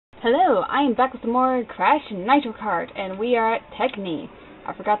Hello, I am back with some more Crash and Nitro Kart, and we are at Teknee.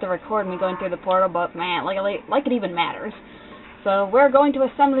 I forgot to record me going through the portal, but man, like it even matters. So we're going to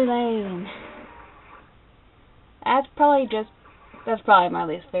Assembly Lane. That's probably my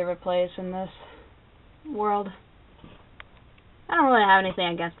least favorite place in this world. I don't really have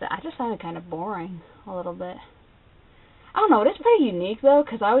anything against it. I just find it kind of boring a little bit. I don't know, it is pretty unique though,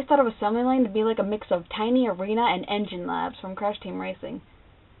 because I always thought of Assembly Lane to be like a mix of Tiny Arena and Engine Labs from Crash Team Racing.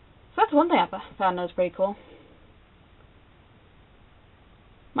 So that's one thing I found that was pretty cool.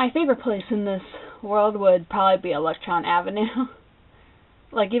 My favorite place in this world would probably be Electron Avenue.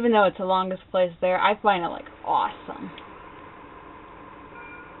 Like, even though it's the longest place there, I find it, like, awesome.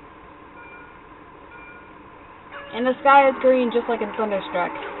 And the sky is green just like in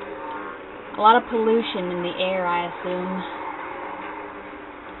Thunderstruck. A lot of pollution in the air, I assume.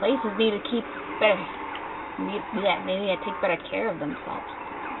 Places need to keep better. They need to take better care of themselves.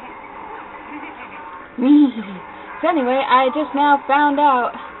 So anyway, I just now found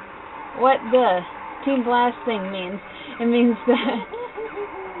out what the Team Blast thing means. It means that,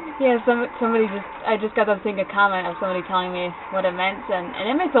 yeah, I just got done seeing a comment of somebody telling me what it meant, and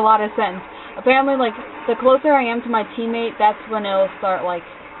it makes a lot of sense. Apparently, like, the closer I am to my teammate, that's when it'll start, like,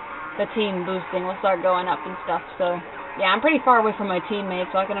 the team boosting will start going up and stuff. So, yeah, I'm pretty far away from my teammate,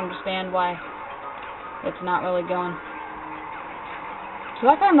 so I can understand why it's not really going.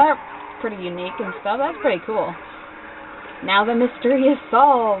 So I found that pretty unique and stuff. That's pretty cool. Now the mystery is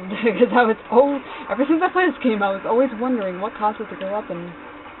solved, because ever since I played this game, I was always wondering what caused it to go up, and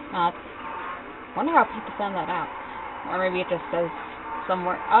wonder how people found that out. Or maybe it just says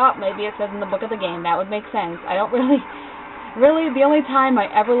somewhere. Oh, maybe it says in the book of the game. That would make sense. I don't really, the only time I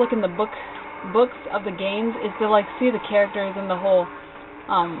ever look in the books of the games is to like see the characters and the whole,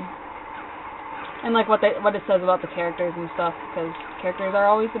 and like what it says about the characters and stuff, because characters are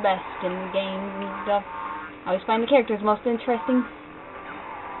always the best in games and stuff. I always find the characters most interesting.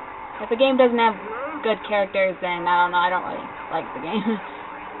 If the game doesn't have good characters, then I don't know, I don't really like the game.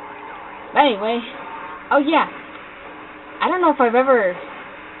 But anyway, oh yeah, I don't know if I've ever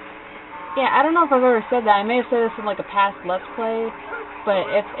said that. I may have said this in like a past Let's Play, but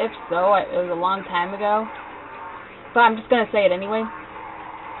if so, it was a long time ago. But I'm just gonna say it anyway.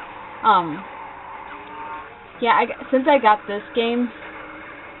 Yeah, since I got this game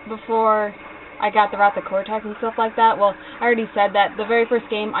before I got the Wrath of Cortex and stuff like that, well, I already said that the very first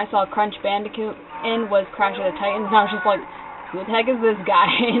game I saw Crunch Bandicoot in was Crash of the Titans, and I was just like, who the heck is this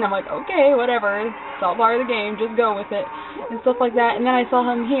guy? And I'm like, okay, whatever, it's all part of the game, just go with it, and stuff like that. And then I saw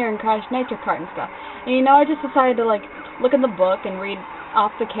him here in Crash Nitro Kart and stuff. And you know, I just decided to like look in the book and read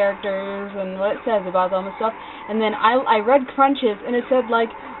off the characters and what it says about them and stuff. And then I read Crunches, and it said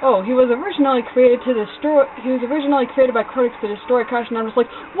like, oh, he was originally created by Cortex to destroy Crash, and I'm just like,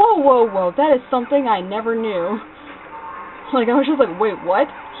 whoa, that is something I never knew. Like, I was just like, wait,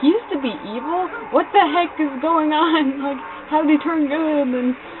 what? He used to be evil? What the heck is going on? Like, how did he turn good?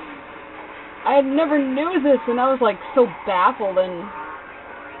 And I never knew this, and I was like so baffled, and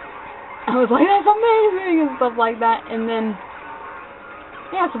I was like, that's amazing, and stuff like that. And then,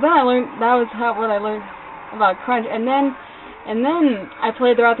 yeah, so then I learned, what I learned about Crunch, and then I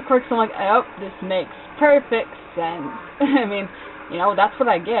played the Wrath of Cortex, so I'm like, oh, this makes perfect sense. I mean, you know, that's what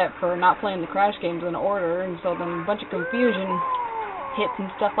I get for not playing the Crash games in order, and so then a bunch of confusion hits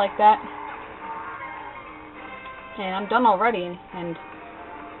and stuff like that. And I'm done already, and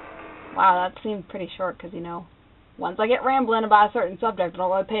wow, that seemed pretty short, because, you know, once I get rambling about a certain subject, I don't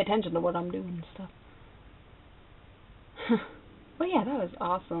really pay attention to what I'm doing and stuff. But yeah, that was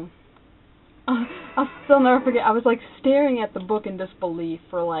awesome. I'll still never forget, I was like staring at the book in disbelief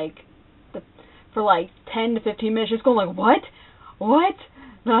for like 10 to 15 minutes, just going like, what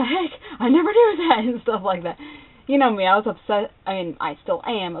the heck, I never knew that, and stuff like that. You know me, I was obsessed, I mean, I still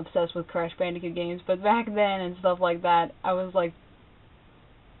am obsessed with Crash Bandicoot games, but back then and stuff like that, I was like,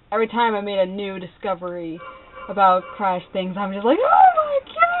 every time I made a new discovery about Crash things, I'm just like, oh my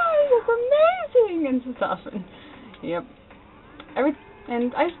god, it's amazing, and stuff, and yep.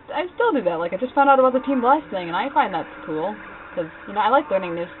 And I still do that. Like, I just found out about the Team Blast thing, and I find that's cool. Because, you know, I like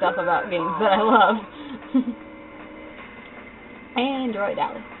learning new stuff about games that I love. And Droid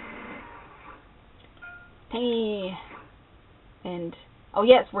Alley. Tiny. And, oh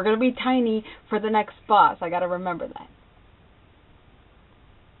yes, we're going to be tiny for the next boss. I got to remember that.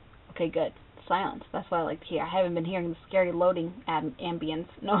 Okay, good. Silence. That's what I like to hear. I haven't been hearing the scary loading ambience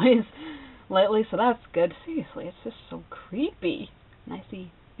noise lately, so that's good. Seriously, it's just so creepy. And I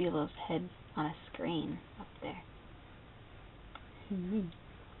see Velo's head on a screen up there.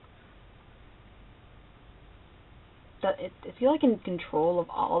 is he like in control of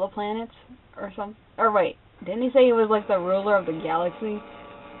all the planets or something? Or wait, didn't he say he was like the ruler of the galaxy?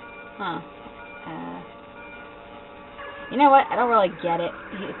 Huh. You know what? I don't really get it.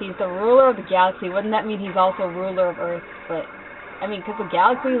 If he's the ruler of the galaxy, wouldn't that mean he's also ruler of Earth? But I mean, because the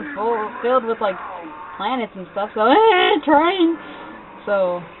galaxy is filled with like planets and stuff. So train.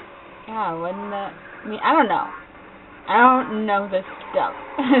 So yeah, wouldn't that? I mean, I don't know. I don't know this stuff.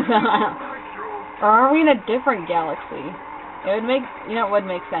 Or are we in a different galaxy? It would make, you know, it would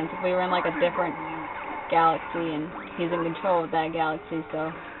make sense if we were in like a different galaxy and he's in control of that galaxy,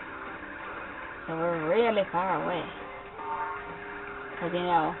 so we're really far away. Because, you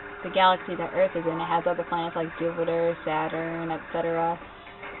know, the galaxy that Earth is in, it has other planets like Jupiter, Saturn, etc.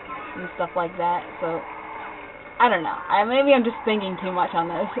 and stuff like that, so I don't know. Maybe I'm just thinking too much on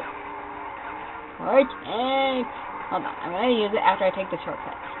this. Hold on, I'm going to use it after I take the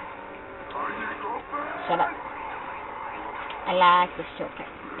shortcut. Shut up. I like this shortcut.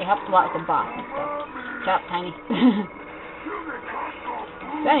 It helps a lot with the boss and stuff. Shut up, Tiny.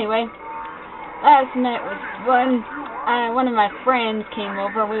 So anyway, last night was fun. One of my friends came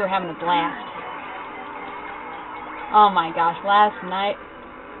over and we were having a blast. Oh my gosh, last night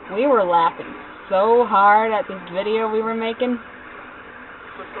we were laughing so hard at this video we were making.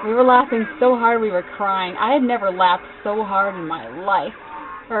 We were laughing so hard we were crying. I had never laughed so hard in my life.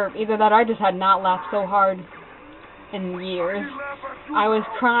 Or either that or I just had not laughed so hard in years. I was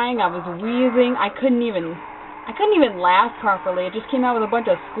crying, I was wheezing, I couldn't even laugh properly. It just came out with a bunch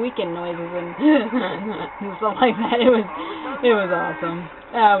of squeaking noises and, and stuff like that. It was awesome.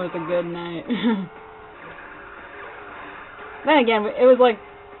 That was a good night. Then again, it was like,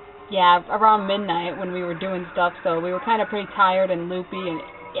 yeah, around midnight when we were doing stuff, so we were kind of pretty tired and loopy, and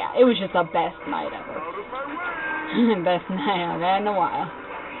yeah, it was just the best night ever. Best night I've had in a while.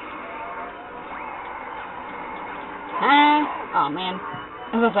 Oh man.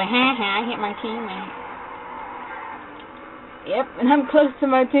 I was like, I hit my teammate. Yep, and I'm close to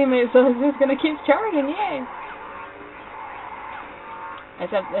my teammate, so it's just gonna keep charging, yay!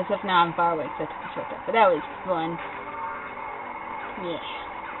 Except now I'm far away, so I took the shortcut. But that was fun. Yeah.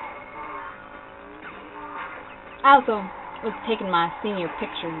 I also was taking my senior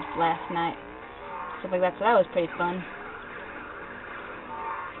pictures last night. Stuff like that, so that was pretty fun.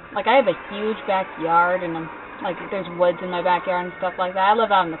 Like, I have a huge backyard, and like, there's woods in my backyard and stuff like that. I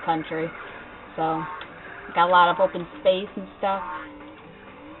live out in the country, so got a lot of open space and stuff.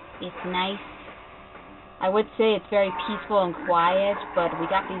 It's nice. I would say it's very peaceful and quiet, but we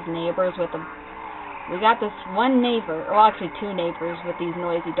got these neighbors with them. We got this one neighbor, well actually two neighbors with these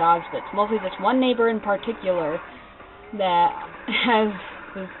noisy dogs, but it's mostly this one neighbor in particular that has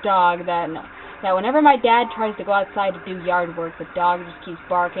this dog that whenever my dad tries to go outside to do yard work, the dog just keeps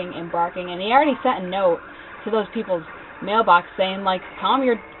barking and barking, and he already sent a note to those people's mailbox saying, like, calm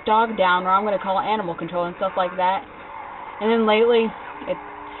your dog down or I'm going to call animal control and stuff like that. And then lately, it's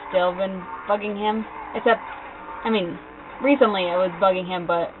still been bugging him. Except, I mean, recently it was bugging him,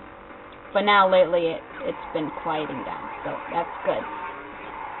 but now lately it's been quieting down, so that's good.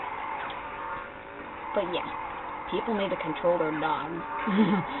 But yeah, people need to control their dogs.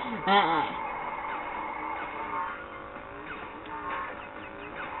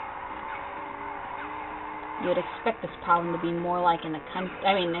 You'd expect this problem to be more like in the country,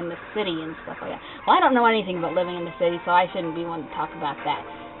 I mean, in the city and stuff like that. Well, I don't know anything about living in the city, so I shouldn't be one to talk about that.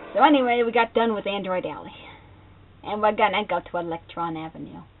 So anyway, we got done with Android Alley. And we're gonna go to Electron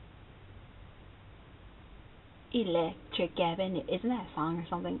Avenue. Electric Avenue. Isn't that a song or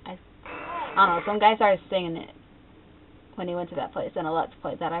something? I don't know. Some guy started singing it when he went to that place in a Let's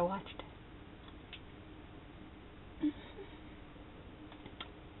Play that I watched.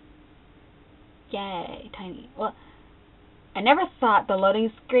 Yay, tiny. Well, I never thought the loading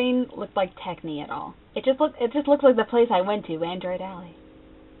screen looked like Teknee at all. It just looks like the place I went to, Android Alley.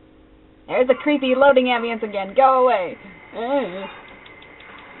 There's the creepy loading ambience again. Go away.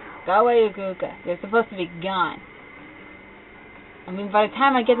 Go away, Ukuka. You're supposed to be gone. I mean, by the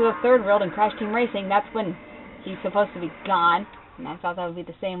time I get to the third world in Crash Team Racing, that's when he's supposed to be gone. And I thought that would be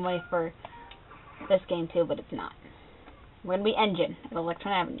the same way for this game too, but it's not. We're going to be Engine at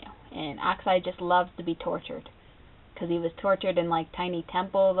Electron Avenue. And Oxide just loves to be tortured. Because he was tortured in, like, Tiny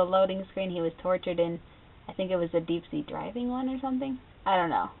Temple, the loading screen. He was tortured in, I think it was the Deep Sea Driving one or something. I don't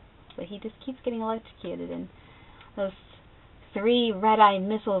know. But he just keeps getting electrocuted. And those 3 red-eye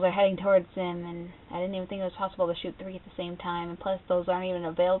missiles are heading towards him. And I didn't even think it was possible to shoot 3 at the same time. And plus, those aren't even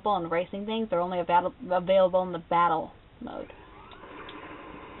available in racing things. They're only available in the battle mode.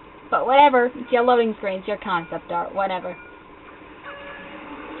 But whatever. It's your loading screen. It's your concept art. Whatever.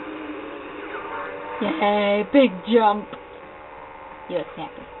 Yay, big jump. He looks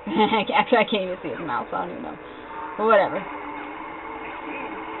happy. Actually, I can't even see his mouth, so I don't even know. But whatever.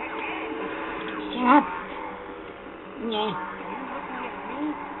 Shut up. Yeah.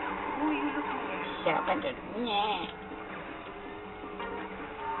 Shut up, Benjamin. Yeah.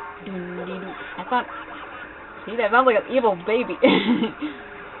 I thought... See, that sounds like an evil baby.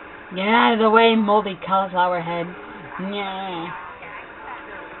 Get out of the way, moldy cauliflower head. Yeah.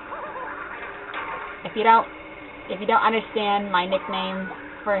 If you don't understand my nickname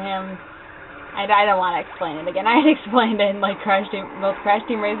for him, I don't want to explain it again. I had explained it in like both Crash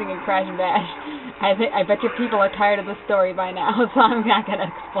Team Racing and Crash Bash. I bet your people are tired of the story by now, so I'm not gonna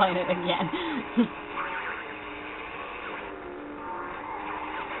explain it again.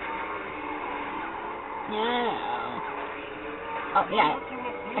 Yeah. Oh yeah.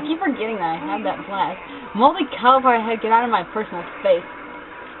 I keep forgetting that I have that blast. Moldy cauliflower head, get out of my personal space.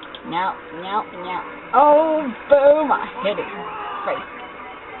 No. Oh, boom! I hit it. Face.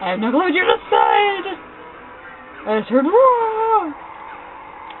 I have no clue what you're to say! I just heard roar!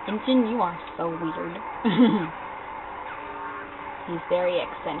 Engine, you are so weird. He's very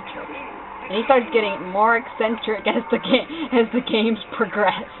eccentric. And he starts getting more eccentric as the games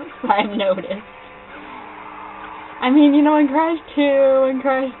progress, I've noticed. I mean, you know, in Crash 2, and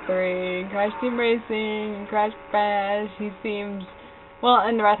Crash 3, and Crash Team Racing, and Crash Bash, he seems... Well,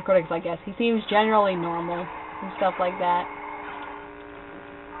 in the Wrath of Cortex, I guess. He seems generally normal and stuff like that.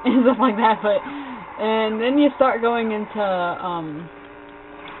 And stuff like that, but... And then you start going into,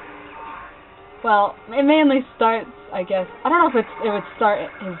 well, it mainly starts, I guess... I don't know if it would start...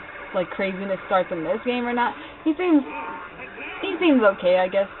 His, like, craziness starts in this game or not. He seems okay, I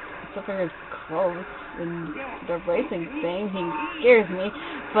guess. Except for his clothes and the racing thing. He scares me.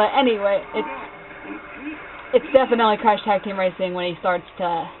 But anyway, it's definitely Crash Tag Team Racing when he starts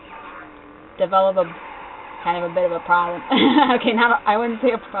to develop a kind of a bit of a problem. Okay, I wouldn't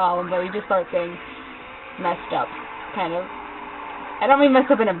say a problem, but he just starts getting messed up, kind of. I don't mean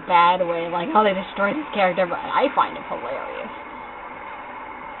messed up in a bad way, like, oh, they destroyed his character, but I find him hilarious.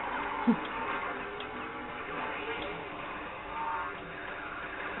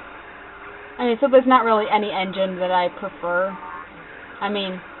 I mean, so there's not really any engine that I prefer. I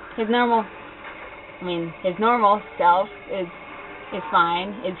mean, his normal self is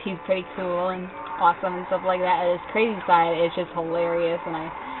fine. He's pretty cool and awesome and stuff like that. And his crazy side is just hilarious, and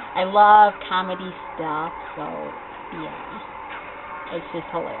I love comedy stuff. So yeah, it's just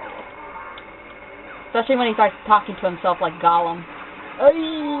hilarious. Especially when he starts talking to himself like Gollum.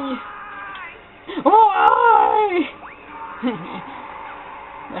 Ay! Why?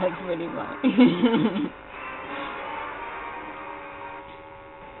 That's pretty funny.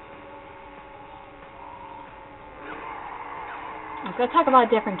 I was going to talk about a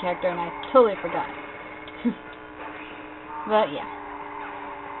different character and I totally forgot. But yeah.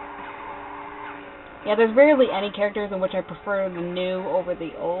 Yeah, there's rarely any characters in which I prefer the new over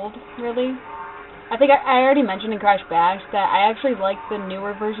the old, really. I think I already mentioned in Crash Bash that I actually like the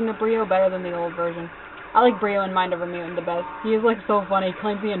newer version of Brio better than the old version. I like Brio and Mind Over Mutant the best. He is, like, so funny. He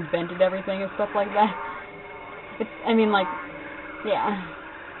claims he invented everything and stuff like that. I mean, like, yeah.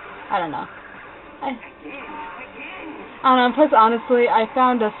 I don't know. I don't know. Plus, honestly, I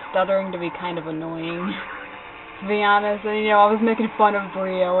found us stuttering to be kind of annoying. To be honest. And, you know, I was making fun of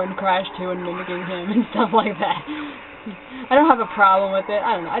Brio and Crash 2 and mimicking him and stuff like that. I don't have a problem with it.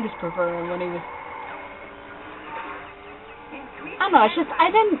 I don't know. I just prefer him when he was... I don't know. It's just,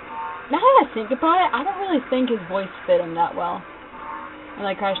 now that I think about it, I don't really think his voice fit him that well. And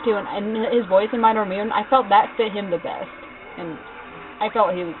like Crash 2, and his voice in Mind Over Mutant, I felt that fit him the best. And I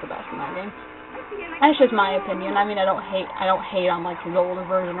felt he was the best in that game. That's just my opinion. I mean, I don't hate on like his older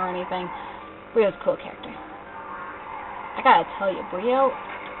version or anything. Brio's a cool character. I gotta tell you, Brio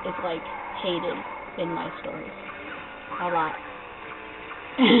is like hated in my stories. A lot.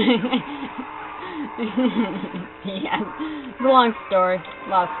 Yeah, it's a long story. A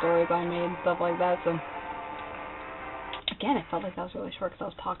lot of stories I made and stuff like that. So again, it felt like that was really short because I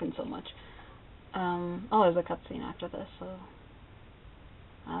was talking so much. Oh, there's a cutscene after this, so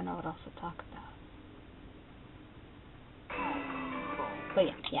I don't know what else to talk about. But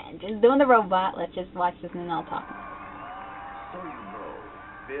yeah, just doing the robot. Let's just watch this and then I'll talk. So you know,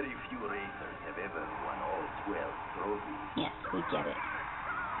 very few racers have ever won all 12 trophies. Yes, we get it.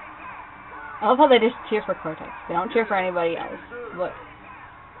 I love how they just cheer for Cortex. They don't cheer for anybody else. But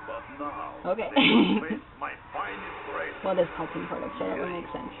now, okay. my finest race. What is called Team Cortex? So that would make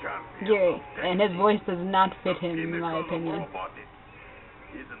sense. Geary, and his voice does not fit him, in my opinion.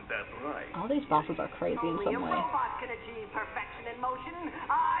 Isn't that right? All these bosses are crazy in some way. Only a robot can achieve perfection in motion.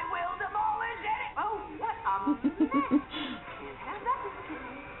 I will demolish it.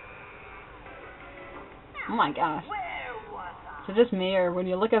 Oh my gosh. So just me, or when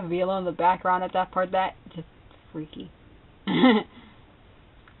you look at Velo in the background at that part, that just freaky. Yeah.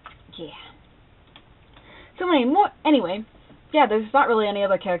 So anyway, yeah, there's not really any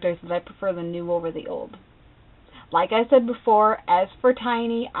other characters that I prefer the new over the old. Like I said before, as for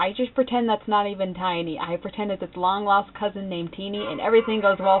Tiny, I just pretend that's not even Tiny. I pretend it's its long-lost cousin named Teeny, and everything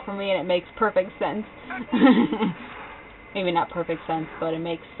goes well for me, and it makes perfect sense. Maybe not perfect sense, but it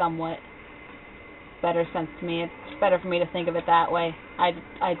makes somewhat better sense to me. It's better for me to think of it that way. I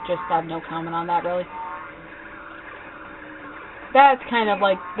just have no comment on that, really. That's kind of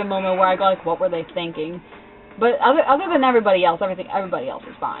like the moment where I go like, what were they thinking? But other than everybody else, everybody else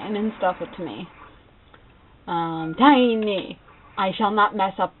is fine and stuff to me. Tiny, I shall not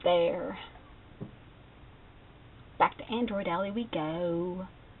mess up there. Back to Android Alley we go.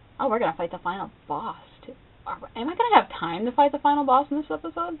 Oh, we're gonna fight the final boss too. Am I gonna have time to fight the final boss in this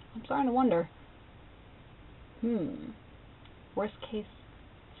episode? I'm starting to wonder. Worst case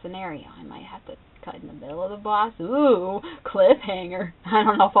scenario, I might have to cut in the middle of the boss. Ooh, cliffhanger. I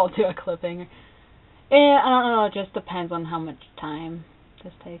don't know if I'll do a cliffhanger. I don't know, it just depends on how much time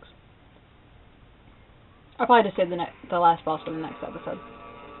this takes. I'll probably just save the last boss for the next episode.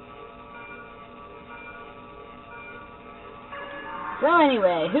 So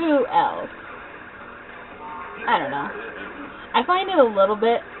anyway, who else? I don't know. I find it a little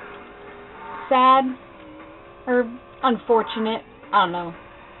bit sad, or unfortunate, I don't know,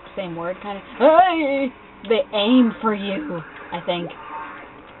 same word, kind of. Hey! They aim for you, I think.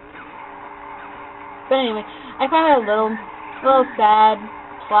 But anyway, I find it a little sad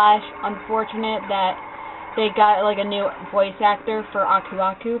 / unfortunate that they got like a new voice actor for Aku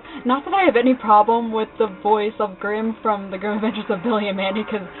Aku. Not that I have any problem with the voice of Grim from The Grim Adventures of Billy and Mandy,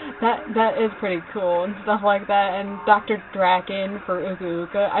 because that is pretty cool and stuff like that. And Dr. Draken for Uka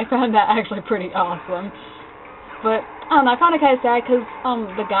Uka, I found that actually pretty awesome. But I don't know, I found it kind of sad because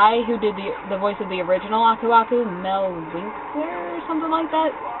the guy who did the voice of the original Aku Aku, Mel Winkler or something like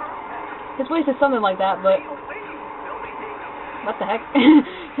that. His voice is something like that, but what the heck?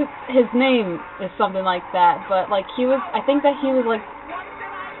 his name is something like that, but like I think that he was like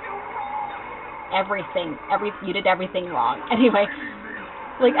everything. You did everything wrong. Anyway,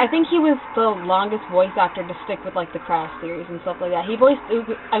 like I think he was the longest voice actor to stick with like the Crash series and stuff like that. He voiced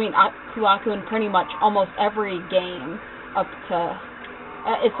Aku Aku in pretty much almost every game up to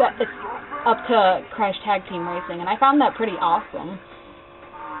it's up to Crash Tag Team Racing, and I found that pretty awesome.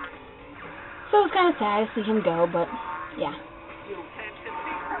 So it was kind of sad to see him go, but yeah.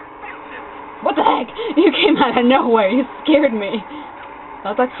 What the heck? You came out of nowhere. You scared me.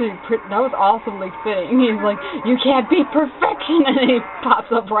 That's actually that was awesomely fitting. He's like, you can't beat perfection, and he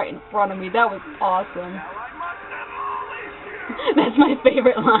pops up right in front of me. That was awesome. That's my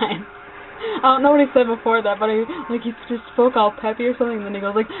favorite line. I don't know what he said before that, but he just spoke all peppy or something, and then he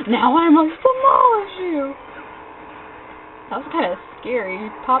goes like, now I must demolish you. That was kind of scary. He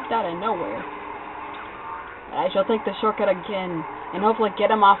popped out of nowhere. I shall take the shortcut again, and hopefully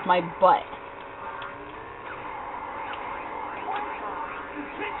get him off my butt.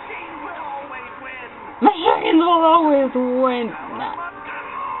 Machines will always win. Nah.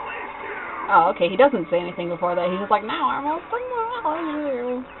 Oh, okay, he doesn't say anything before that. He's just like, now I must demolish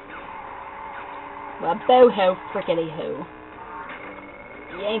you. Well, bo-ho, frickety-ho.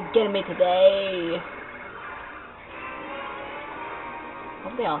 You ain't getting me today.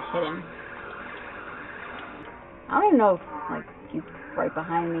 Hopefully I'll hit him. I don't even know if, like, he's right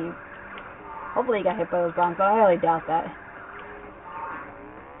behind me. Hopefully he got hit by those bombs, but I really doubt that.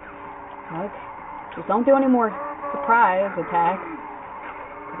 Okay. Just don't do any more surprise attacks.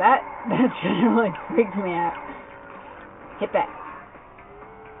 That generally freaks me out. Hit that.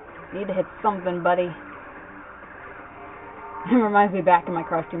 Need to hit something, buddy. It reminds me back in my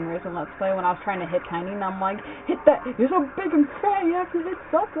Crash Team Racing Let's Play when I was trying to hit Tiny, and I'm like, hit that! You're so big and fat, you have to hit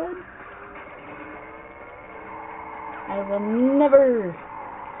something! I will never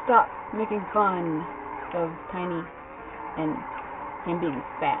stop making fun of Tiny and him being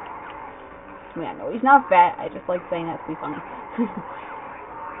fat. I mean, I know he's not fat, I just like saying that to be funny.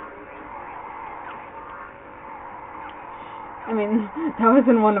 I mean, that was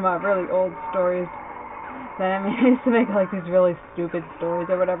in one of my really old stories. That, I mean, I used to make like these really stupid stories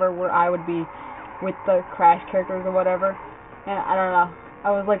or whatever, where I would be with the Crash characters or whatever. And I don't know,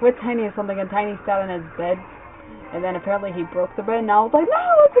 I was like with Tiny or something, and Tiny sat on his bed. And then apparently he broke the bed, and I was like, no,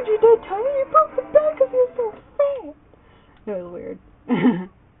 look what you did, Tiny, you broke the bed because you're so fat. It was weird.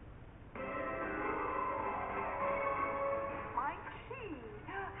 My key!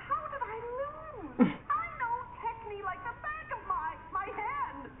 How did I lose?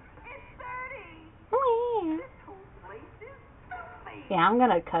 Yeah, I'm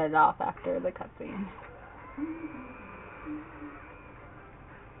gonna cut it off after the cutscene.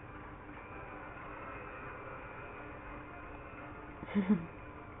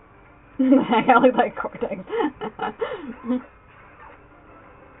 I look like Cortex.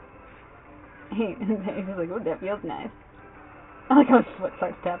 He's like, oh, that feels nice. I like how his foot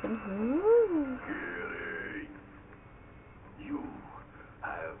starts tapping. Ooh. Geary, you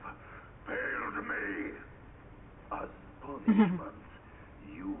have failed me. As punishment,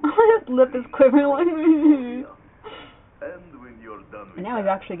 you his lip is quivering like and when you're done with and now we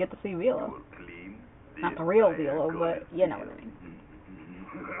actually get to see you Velo. will clean Not the real entire Velo, garden but you know what I mean.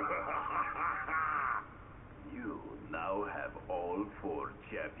 You now have all 4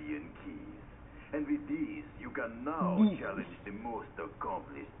 champion keys. And with these, you can now challenge the most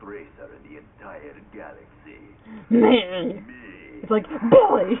accomplished racer in the entire galaxy. Me! Me. It's like,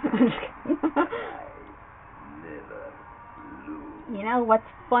 Billy! Never lose. You know what's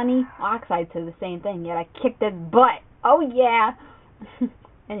funny? Oxide said the same thing, yet I kicked his butt. Oh yeah!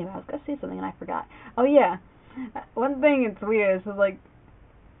 Anyway, I was gonna say something and I forgot. Oh yeah. One thing it's weird is like,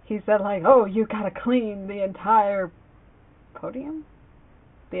 he said like, oh, you gotta clean the entire podium?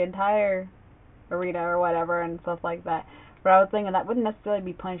 The entire arena or whatever and stuff like that. But I was thinking that wouldn't necessarily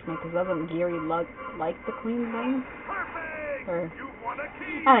be punishment because doesn't Geary like the clean things? Or,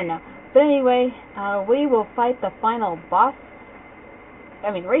 I don't know. But anyway, we will fight the final boss.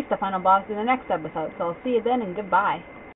 Race the final boss in the next episode. So I'll see you then and goodbye.